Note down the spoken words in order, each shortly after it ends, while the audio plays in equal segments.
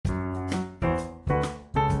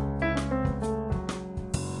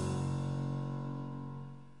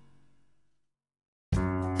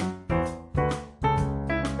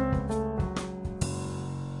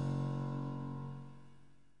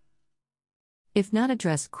If not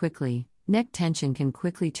addressed quickly, neck tension can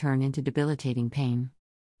quickly turn into debilitating pain.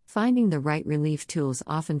 Finding the right relief tools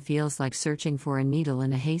often feels like searching for a needle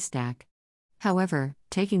in a haystack. However,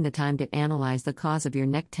 taking the time to analyze the cause of your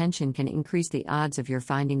neck tension can increase the odds of your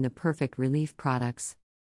finding the perfect relief products.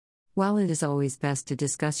 While it is always best to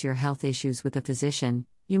discuss your health issues with a physician,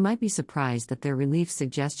 you might be surprised that their relief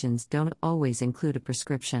suggestions don't always include a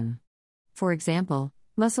prescription. For example,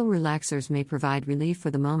 muscle relaxers may provide relief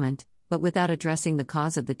for the moment, but without addressing the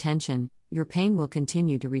cause of the tension, your pain will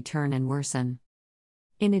continue to return and worsen.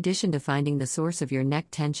 In addition to finding the source of your neck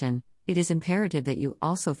tension, it is imperative that you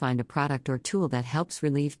also find a product or tool that helps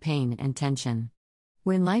relieve pain and tension.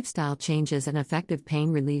 When lifestyle changes and effective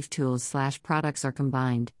pain relief tools/products are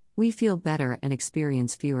combined, we feel better and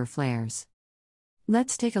experience fewer flares.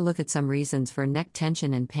 Let's take a look at some reasons for neck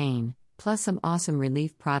tension and pain, plus some awesome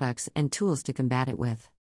relief products and tools to combat it with.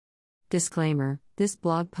 Disclaimer: this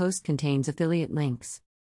blog post contains affiliate links.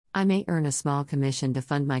 I may earn a small commission to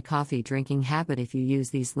fund my coffee drinking habit if you use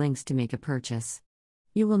these links to make a purchase.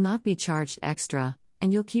 You will not be charged extra,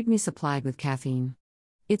 and you'll keep me supplied with caffeine.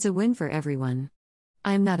 It's a win for everyone.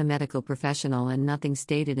 I am not a medical professional, and nothing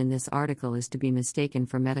stated in this article is to be mistaken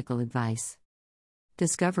for medical advice.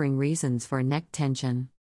 Discovering reasons for neck tension.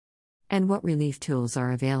 And what relief tools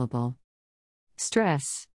are available.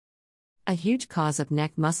 Stress. A huge cause of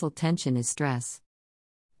neck muscle tension is stress.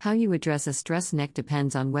 How you address a stressed neck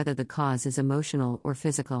depends on whether the cause is emotional or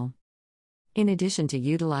physical. In addition to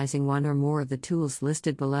utilizing one or more of the tools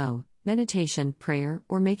listed below, meditation, prayer,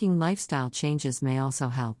 or making lifestyle changes may also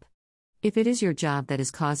help. If it is your job that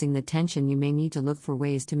is causing the tension, you may need to look for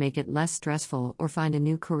ways to make it less stressful or find a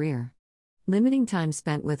new career. Limiting time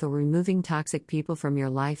spent with or removing toxic people from your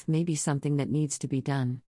life may be something that needs to be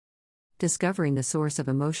done. Discovering the source of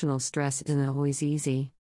emotional stress isn't always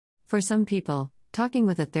easy. For some people, talking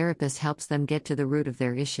with a therapist helps them get to the root of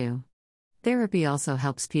their issue. Therapy also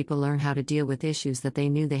helps people learn how to deal with issues that they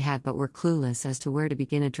knew they had but were clueless as to where to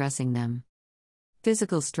begin addressing them.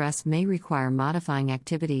 Physical stress may require modifying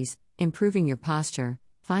activities, improving your posture,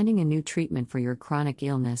 finding a new treatment for your chronic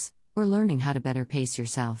illness, or learning how to better pace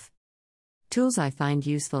yourself. Tools I find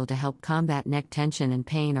useful to help combat neck tension and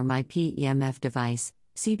pain are my PEMF device,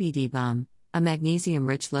 CBD balm, a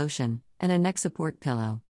magnesium-rich lotion, and a neck support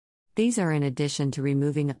pillow. These are in addition to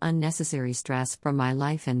removing unnecessary stress from my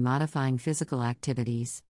life and modifying physical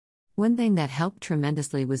activities. One thing that helped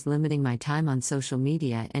tremendously was limiting my time on social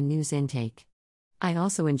media and news intake. I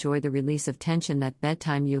also enjoy the release of tension that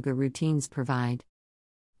bedtime yoga routines provide.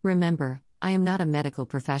 Remember, I am not a medical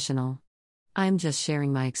professional. I am just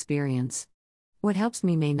sharing my experience. What helps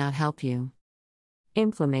me may not help you.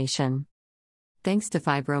 Inflammation. Thanks to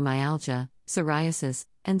fibromyalgia, psoriasis,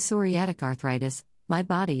 and psoriatic arthritis, my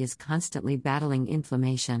body is constantly battling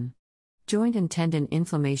inflammation. Joint and tendon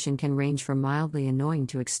inflammation can range from mildly annoying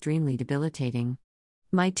to extremely debilitating.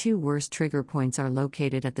 My two worst trigger points are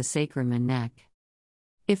located at the sacrum and neck.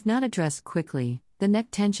 If not addressed quickly, the neck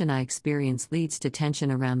tension I experience leads to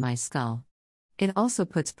tension around my skull. It also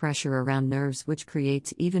puts pressure around nerves, which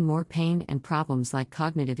creates even more pain and problems like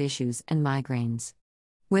cognitive issues and migraines.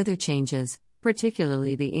 Weather changes,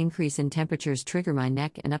 particularly the increase in temperatures, trigger my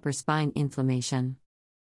neck and upper spine inflammation.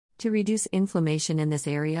 To reduce inflammation in this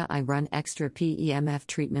area, I run extra PEMF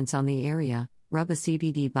treatments on the area, rub a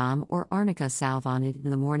CBD balm or arnica salve on it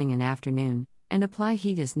in the morning and afternoon, and apply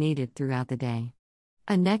heat as needed throughout the day.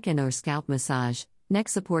 A neck and or scalp massage, neck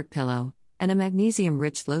support pillow, and a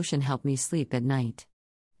magnesium-rich lotion help me sleep at night.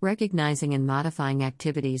 Recognizing and modifying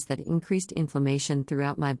activities that increased inflammation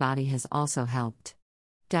throughout my body has also helped.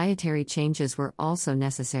 Dietary changes were also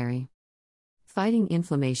necessary. Fighting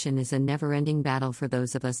inflammation is a never-ending battle for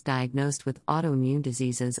those of us diagnosed with autoimmune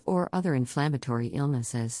diseases or other inflammatory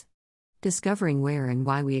illnesses. Discovering where and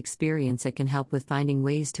why we experience it can help with finding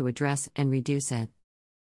ways to address and reduce it.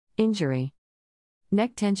 Injury.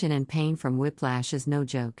 Neck tension and pain from whiplash is no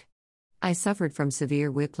joke. I suffered from severe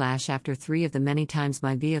whiplash after 3 of the many times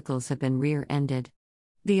my vehicles have been rear-ended.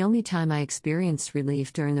 The only time I experienced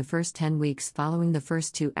relief during the first 10 weeks following the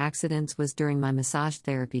first 2 accidents was during my massage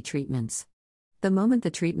therapy treatments. The moment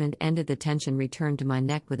the treatment ended, the tension returned to my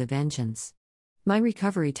neck with a vengeance. My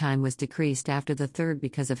recovery time was decreased after the 3rd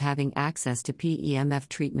because of having access to PEMF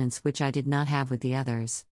treatments, which I did not have with the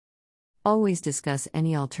others. Always discuss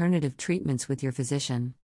any alternative treatments with your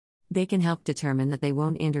physician. They can help determine that they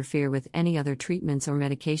won't interfere with any other treatments or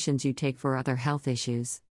medications you take for other health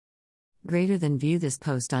issues. Greater than. View this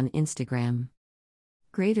post on Instagram.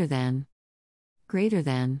 Greater than. Greater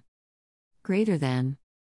than. Greater than.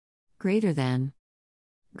 Greater than.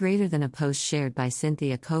 Greater than a post shared by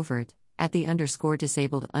Cynthia Covert,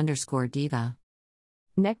 @the_disabled_diva.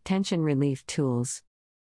 Neck tension relief tools.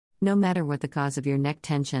 No matter what the cause of your neck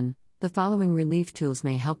tension, the following relief tools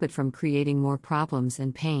may help it from creating more problems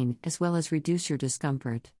and pain, as well as reduce your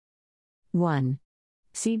discomfort. 1.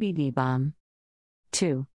 CBD balm.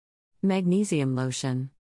 2. Magnesium lotion.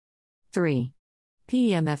 3.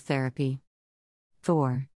 PEMF therapy.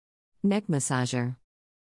 4. Neck massager.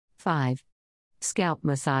 5. Scalp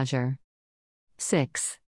massager.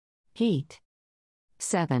 6. Heat.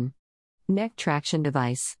 7. Neck traction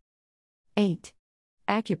device. 8.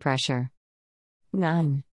 Acupressure.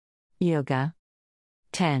 9. Yoga.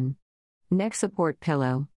 10. Neck support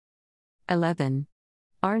pillow. 11.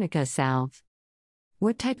 Arnica salve.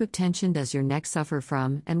 What type of tension does your neck suffer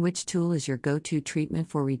from, and which tool is your go-to treatment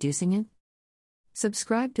for reducing it?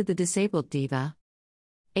 Subscribe to the Disabled Diva.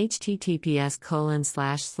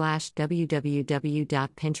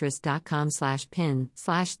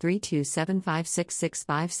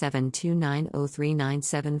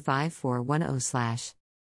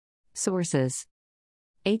 Sources: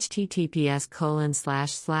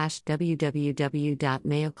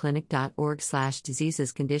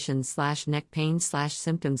 https://www.mayoclinic.org/diseases/conditions/neck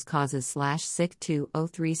pain/symptoms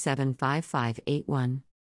causes/sick203755881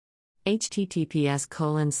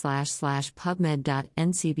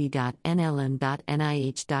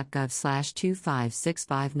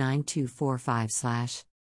 https://pubmed.ncb.nlm.nih.gov/256599245/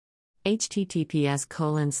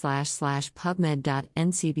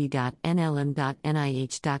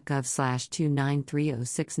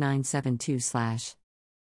 https://pubmed.ncb.nlm.nih.gov/2930697/.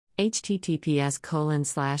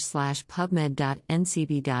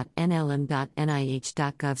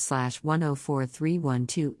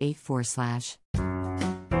 https://pubmed.ncb.nlm.nih.gov/1043128/.